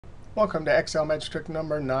Welcome to Excel Magic Trick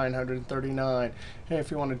number 939. Hey, if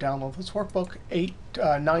you want to download this workbook,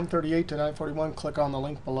 938 to 941, click on the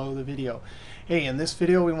link below the video. Hey, in this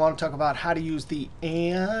video, we want to talk about how to use the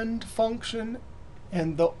AND function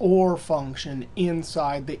and the OR function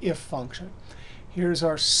inside the IF function. Here's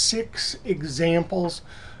our 6 examples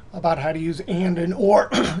about how to use AND and OR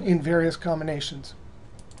in various combinations.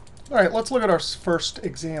 All right, let's look at our first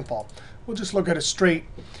example. We'll just look at a straight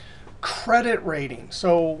credit rating.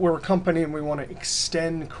 So we're a company and we want to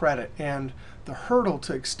extend credit. And the hurdle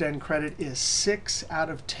to extend credit is 6 out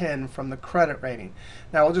of 10 from the credit rating.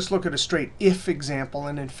 Now we'll just look at a straight if example.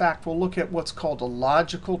 And in fact, we'll look at what's called a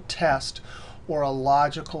logical test or a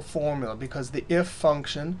logical formula. Because the if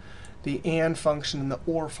function, the AND function, and the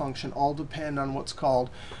OR function all depend on what's called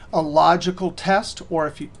a logical test.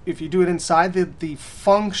 Or if you do it inside the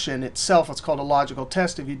function itself, it's called a logical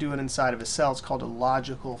test. If you do it inside of a cell, it's called a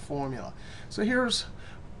logical formula. So here's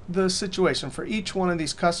the situation. For each one of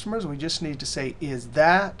these customers, we just need to say, is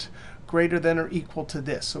that greater than or equal to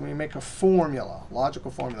this? So we make a formula, logical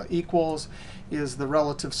formula. Equals is the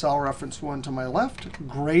relative cell reference one to my left.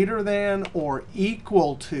 Greater than or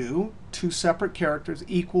equal to, two separate characters,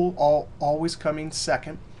 equal always coming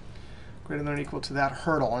second. Greater than or equal to that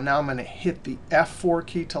hurdle. And now I'm going to hit the F4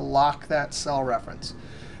 key to lock that cell reference.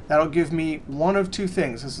 That'll give me one of two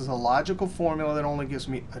things. This is a logical formula that only gives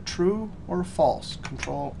me a true or a false.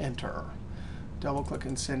 Control Enter. Double click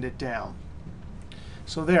and send it down.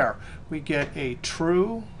 So there, we get a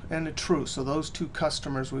true and a true. So those two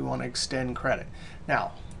customers we want to extend credit.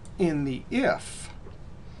 Now, in the if,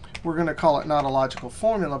 we're going to call it not a logical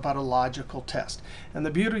formula, but a logical test. And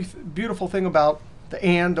the beautiful thing about the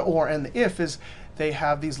AND, OR, and the if is they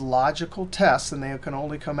have these logical tests, and they can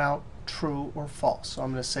only come out true or false. So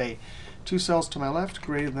I'm going to say two cells to my left,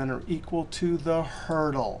 greater than or equal to the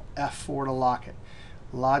hurdle, F4 to lock it.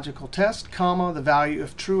 Logical test, comma, the value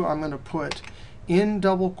if true, I'm going to put in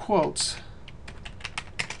double quotes,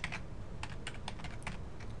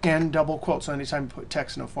 and double quotes. So anytime you put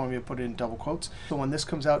text in a form, you put it in double quotes. So when this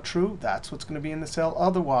comes out true, that's what's going to be in the cell.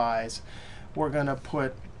 Otherwise, we're going to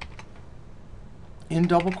put in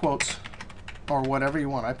double quotes or whatever you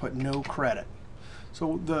want. I put no credit.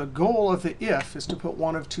 So the goal of the if is to put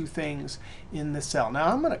one of two things in the cell. Now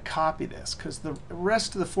I'm going to copy this because the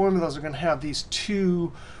rest of the formulas are going to have these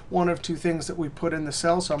one of two things that we put in the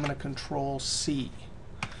cell. So I'm going to Control C.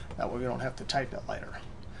 That way we don't have to type it later.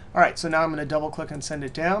 All right, so now I'm going to double click and send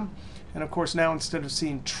it down. And of course, now instead of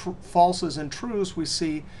seeing falses and trues, we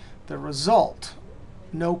see the result.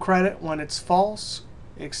 No credit when it's false.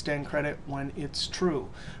 Extend credit when it's true.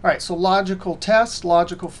 All right, so logical test,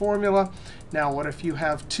 logical formula. Now what if you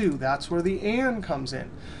have two? That's where the AND comes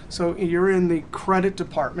in. So you're in the credit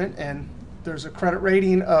department, and there's a credit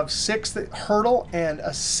rating of 6 hurdle and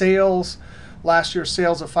a last year's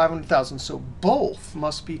sales of 500,000. So both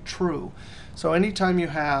must be true. So anytime you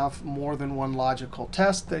have more than one logical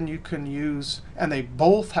test, then you can use, and they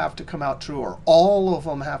both have to come out true, or all of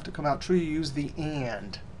them have to come out true, you use the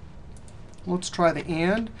AND. Let's try the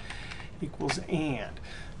AND equals AND.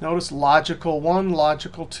 Notice logical 1,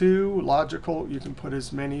 logical 2, logical, you can put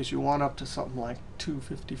as many as you want up to something like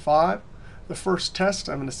 255. The first test,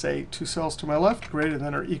 I'm going to say two cells to my left, greater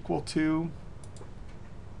than or equal to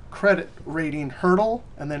credit rating hurdle,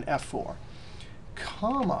 and then F4,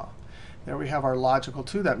 comma. There we have our logical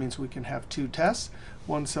 2. That means we can have two tests.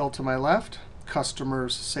 One cell to my left,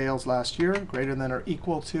 customers' sales last year, greater than or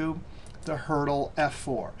equal to the hurdle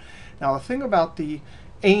F4. Now, the thing about the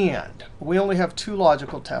AND, we only have two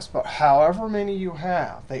logical tests, but however many you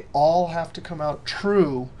have, they all have to come out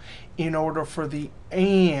true in order for the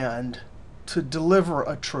AND to deliver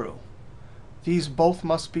a true. These both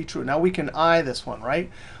must be true. Now, we can eye this one,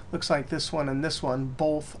 right? Looks like this one and this one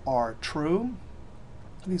both are true.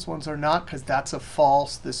 These ones are not because that's a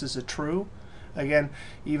false. This is a true. Again,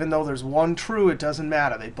 even though there's one true, it doesn't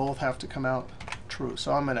matter. They both have to come out true.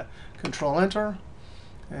 So I'm going to Control Enter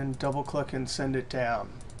and double click and send it down.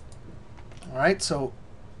 All right, so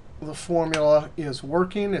the formula is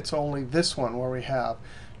working. It's only this one where we have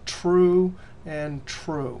true and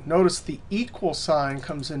true. Notice the equal sign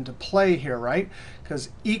comes into play here, right? Because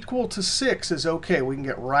equal to 6 is OK. We can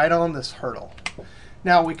get right on this hurdle.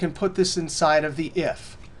 Now we can put this inside of the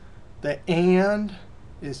if. The AND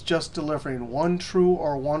is just delivering one true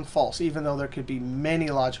or one false, even though there could be many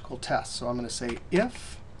logical tests. So I'm going to say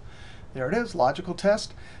if. There it is, logical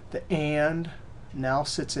test. The AND now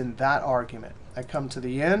sits in that argument. I come to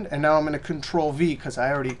the end, and now I'm going to Control V because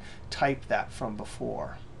I already typed that from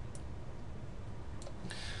before.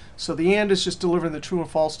 So the and is just delivering the true or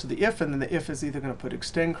false to the if, and then the if is either going to put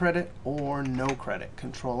extend credit or no credit.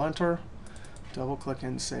 Control Enter, double click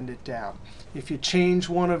and send it down. If you change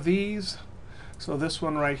one of these, so this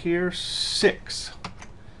one right here,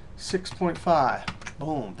 6.5,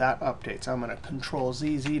 boom, that updates. I'm going to Control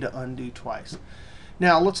Z to undo twice.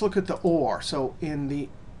 Now let's look at the or. So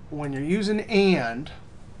when you're using and,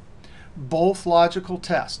 both logical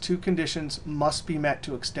tests, two conditions must be met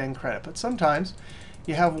to extend credit. But sometimes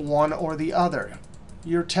you have one or the other.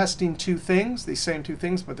 You're testing two things, the same two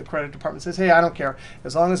things, but the credit department says, hey, I don't care,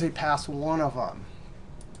 as long as they pass one of them.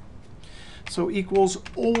 So equals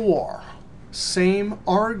or, same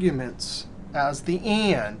arguments as the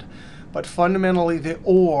and, but fundamentally the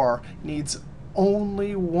or needs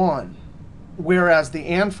only one. Whereas the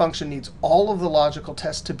and function needs all of the logical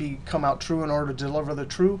tests to come out true in order to deliver the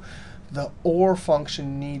true, the or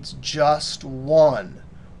function needs just one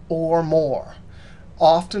or more.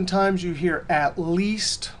 Oftentimes you hear at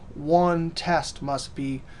least one test must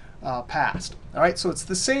be passed. All right, so it's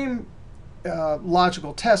the same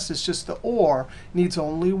logical test. It's just the or needs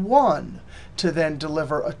only one to then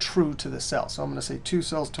deliver a true to the cell. So I'm going to say two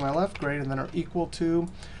cells to my left greater than or equal to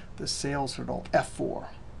the sales hurdle, F4.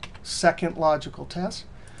 Second logical test,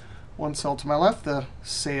 one cell to my left, the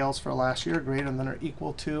sales for last year greater than or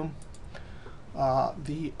equal to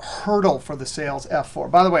the hurdle for the sales, F4.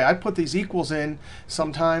 By the way, I put these equals in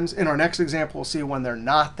sometimes. In our next example, we'll see when they're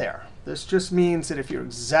not there. This just means that if you're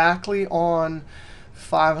exactly on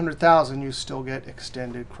 500,000, you still get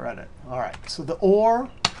extended credit. All right, so the or,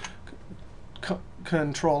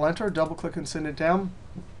 Control Enter, double click and send it down.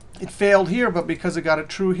 It failed here, but because it got a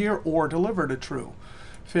true here, or delivered a true.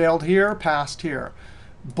 Failed here, passed here.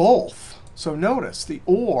 Both. So notice the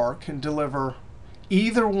or can deliver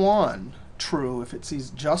either one true. If it sees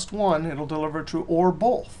just one, it'll deliver true, or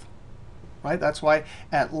both. Right? That's why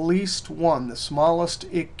at least one, the smallest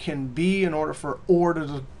it can be in order for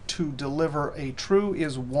or to deliver a true,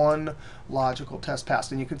 is one logical test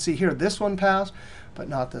passed. And you can see here this one passed, but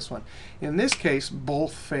not this one. In this case,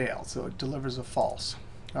 both failed, so it delivers a false.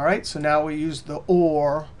 All right, so now we use the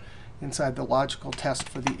or inside the logical test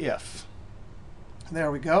for the if. There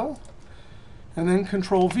we go. And then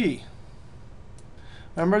Control V.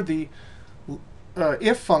 Remember the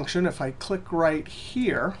if function, if I click right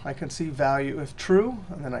here, I can see value if true.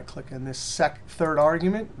 And then I click in this third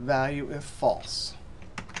argument, value if false.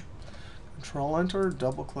 Control Enter,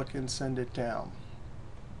 double click and send it down.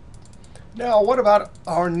 Now, what about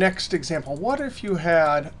our next example? What if you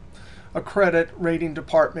had a credit rating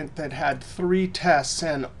department that had 3 tests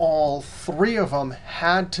and all 3 of them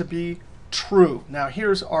had to be true? Now,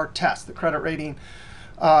 here's our test. The credit rating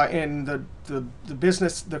in the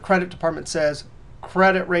business, the credit department says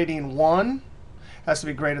credit rating 1 has to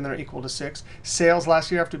be greater than or equal to 6. Sales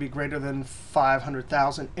last year have to be greater than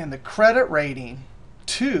 500,000. And the credit rating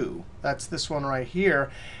 2, that's this one right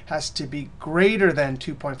here, has to be greater than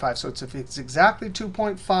 2.5. So if it's exactly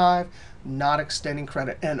 2.5, not extending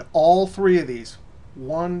credit. And all 3 of these,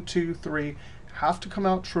 1, 2, 3, have to come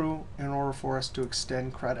out true in order for us to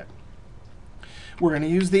extend credit. We're going to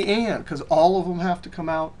use the and, because all of them have to come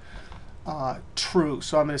out true.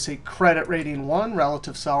 So I'm going to say credit rating 1,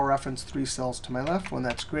 relative cell reference 3 cells to my left, when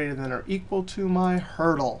that's greater than or equal to my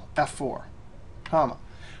hurdle, F4, comma.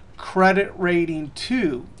 Credit rating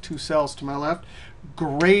 2, 2 cells to my left,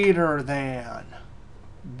 greater than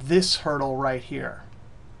this hurdle right here,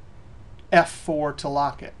 F4 to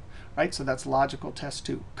lock it. Right? So that's logical test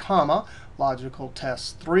 2, comma, logical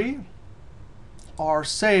test 3, our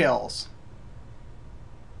sales,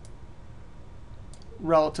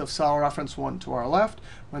 relative cell reference 1 to our left,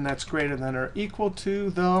 when that's greater than or equal to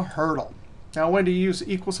the hurdle. Now, when do you use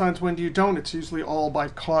equal signs, when do you don't? It's usually all by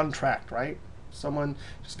contract, right? Someone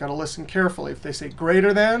just got to listen carefully. If they say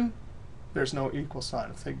greater than, there's no equal sign.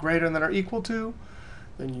 If they say greater than or equal to,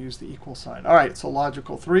 then use the equal sign. All right, so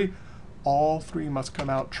logical 3, all 3 must come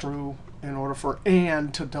out true in order for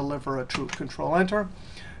and to deliver a true. Control Enter,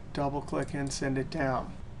 double click and send it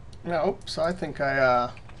down. Now, oops, I think I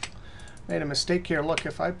made a mistake here. Look,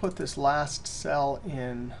 if I put this last cell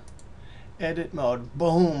in edit mode,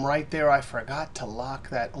 boom, right there, I forgot to lock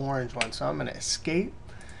that orange one. So I'm going to escape,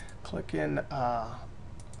 click in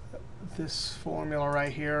this formula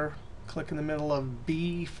right here, click in the middle of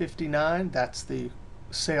B59. That's the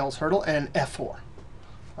sales hurdle, and F4.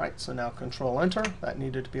 All right, so now Control Enter. That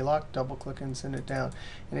needed to be locked. Double click and send it down.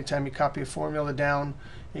 Anytime you copy a formula down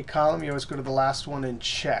a column, you always go to the last one and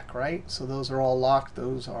check, right? So those are all locked.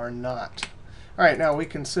 Those are not. All right, now we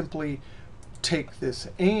can simply take this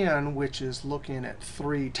and, which is looking at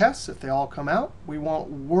 3 tests. If they all come out, we want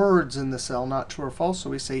words in the cell, not true or false. So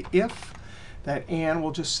we say if. That and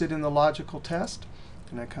will just sit in the logical test.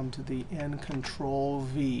 And I come to the n control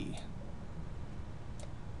v.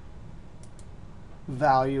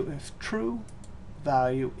 Value if true,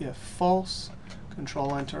 value if false.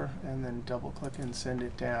 Control enter, and then double click and send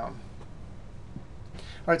it down.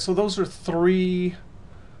 All right, so those are 3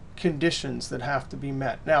 conditions that have to be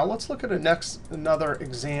met. Now let's look at another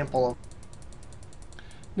example.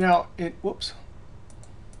 Now, in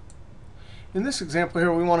this example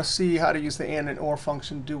here, we want to see how to use the and or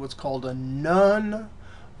function to do what's called a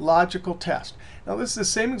non-logical test. Now this is the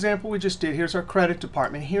same example we just did. Here's our credit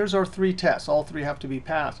department. Here's our 3 tests. All 3 have to be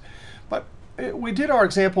passed. But we did our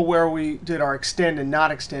example where we did our extend and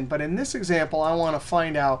not extend. But in this example, I want to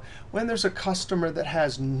find out when there's a customer that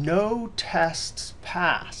has no tests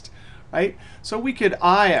passed, right? So we could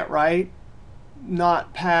it, right?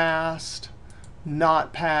 Not passed,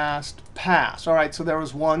 not passed, passed. All right, so there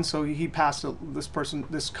was 1. So he passed,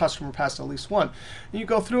 this customer passed at least 1. And you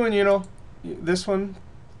go through and, this one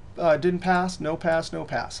didn't pass, no pass, no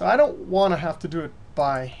pass. So I don't want to have to do it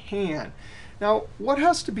by hand. Now, what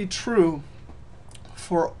has to be true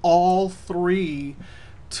for all 3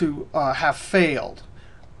 to have failed?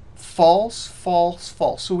 False, false,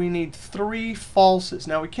 false. So we need 3 falses.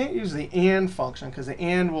 Now we can't use the and function because the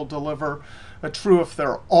and will deliver a true if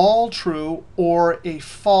they're all true, or a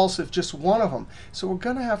false if just one of them. So we're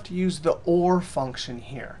going to have to use the or function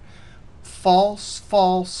here. False,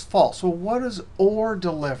 false, false. Well, what does or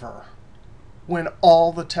deliver when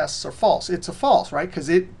all the tests are false? It's a false, right? Because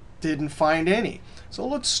it didn't find any. So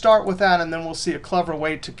let's start with that, and then we'll see a clever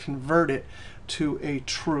way to convert it to a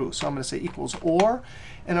true. So I'm going to say equals or,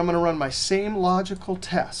 and I'm going to run my same logical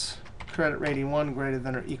tests. Credit rating 1 greater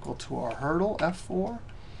than or equal to our hurdle, F4.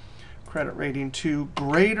 Credit rating 2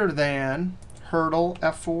 greater than hurdle,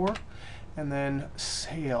 F4. And then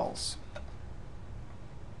sales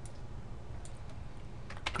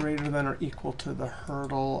greater than or equal to the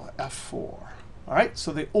hurdle, F4. All right,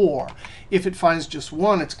 so the or. If it finds just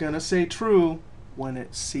 1, it's going to say true. When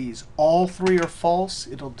it sees all 3 are false,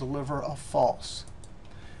 it'll deliver a false.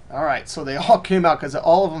 All right, so they all came out because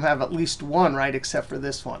all of them have at least 1, right, except for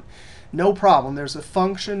this one. No problem. There's a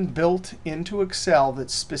function built into Excel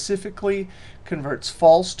that specifically converts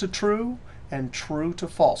false to true and true to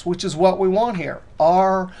false, which is what we want here.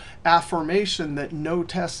 Our affirmation that no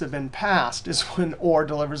tests have been passed is when or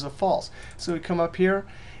delivers a false. So we come up here,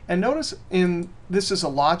 and notice this is a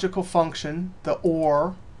logical function. The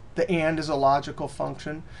or, the and is a logical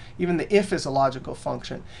function. Even the if is a logical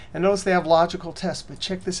function. And notice they have logical tests. But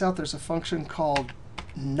check this out. There's a function called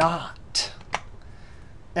not.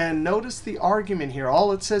 And notice the argument here.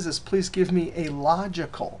 All it says is, please give me a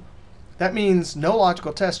logical. That means no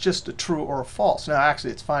logical test, just a true or a false. Now,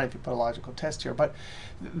 actually, it's fine if you put a logical test here. But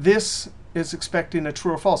this is expecting a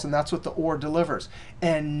true or false. And that's what the or delivers.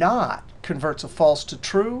 And not converts a false to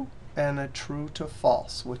true and a true to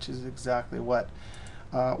false, which is exactly what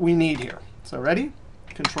we need here. So ready?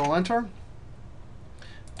 Control enter.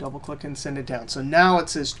 Double click and send it down. So now it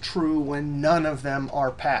says true when none of them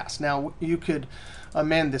are passed. Now you could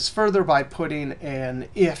amend this further by putting an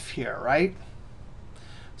if here, right?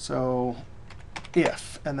 So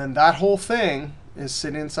if, and then that whole thing is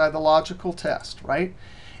sitting inside the logical test, right?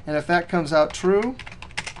 And if that comes out true,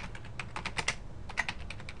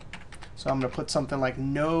 so I'm going to put something like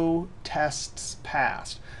no tests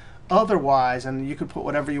passed. Otherwise, and you could put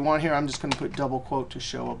whatever you want here, I'm just going to put double quote to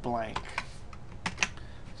show a blank.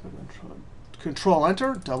 So Control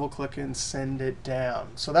enter, double click and send it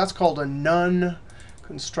down. So that's called a none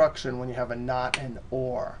construction when you have a not and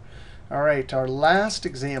or. All right, our last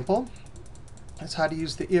example is how to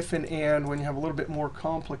use the if and when you have a little bit more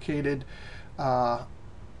complicated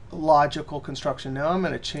logical construction. Now I'm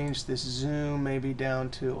going to change this zoom maybe down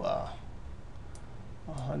to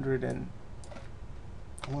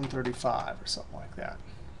 135 or something like that.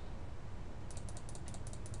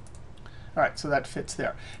 All right, so that fits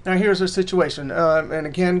there. Now here's our situation. And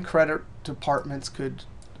again, credit departments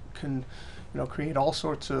can create all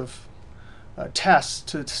sorts of tests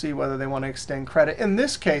to see whether they want to extend credit. In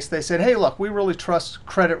this case, they said, hey, look, we really trust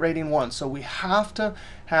credit rating 1. So we have to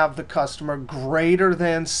have the customer greater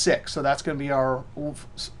than 6. So that's going to be our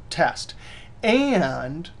test.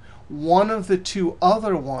 And one of the 2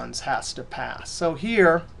 other ones has to pass. So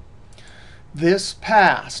here, this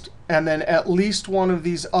passed. And then at least one of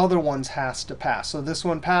these other ones has to pass. So this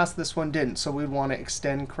one passed, this one didn't. So we'd want to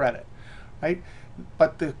extend credit, right?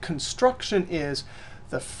 But the construction is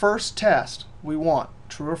the first test we want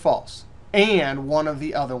true or false. and one of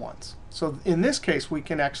the other ones. So in this case, we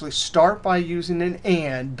can actually start by using an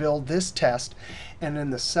and, build this test, and in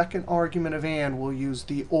the second argument of and, we'll use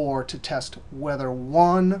the or to test whether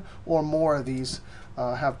one or more of these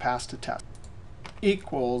have passed a test.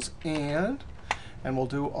 Equals and we'll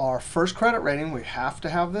do our first credit rating. We have to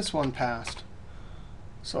have this one passed.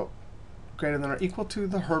 So greater than or equal to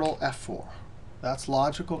the hurdle F4. That's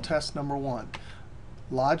logical test number 1.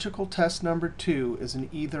 Logical test number 2 is an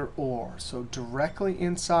either or. So directly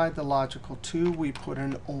inside the logical 2, we put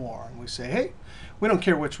an or. And we say, hey, we don't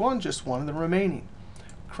care which one, just one of the remaining.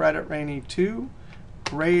 Credit rating 2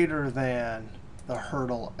 greater than the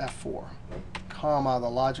hurdle F4, comma, the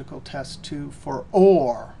logical test 2 for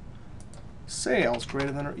or sales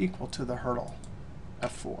greater than or equal to the hurdle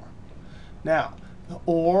F4. Now, the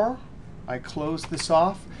or, I close this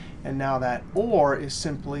off. And now that or is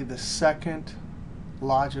simply the second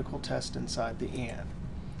logical test inside the and.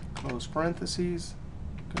 Close parentheses,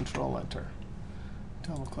 Control Enter.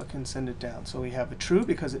 Double click and send it down. So we have a true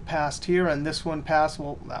because it passed here, and this one passed.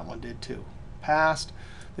 Well, that one did too. Passed.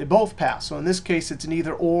 They both passed. So in this case, it's an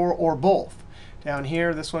either or both. Down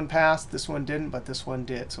here, this one passed, this one didn't, but this one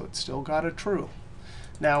did. So it's still got a true.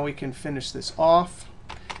 Now we can finish this off.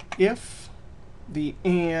 If the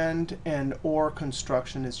and or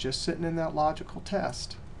construction is just sitting in that logical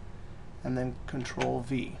test, and then Control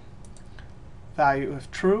V. Value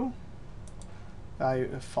if true, value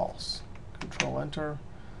if false. Control Enter,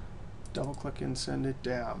 double click and send it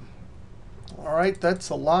down. All right, that's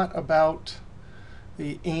a lot about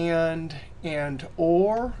the and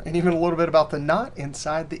or, and even a little bit about the not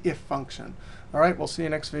inside the if function. All right, we'll see you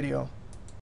next video.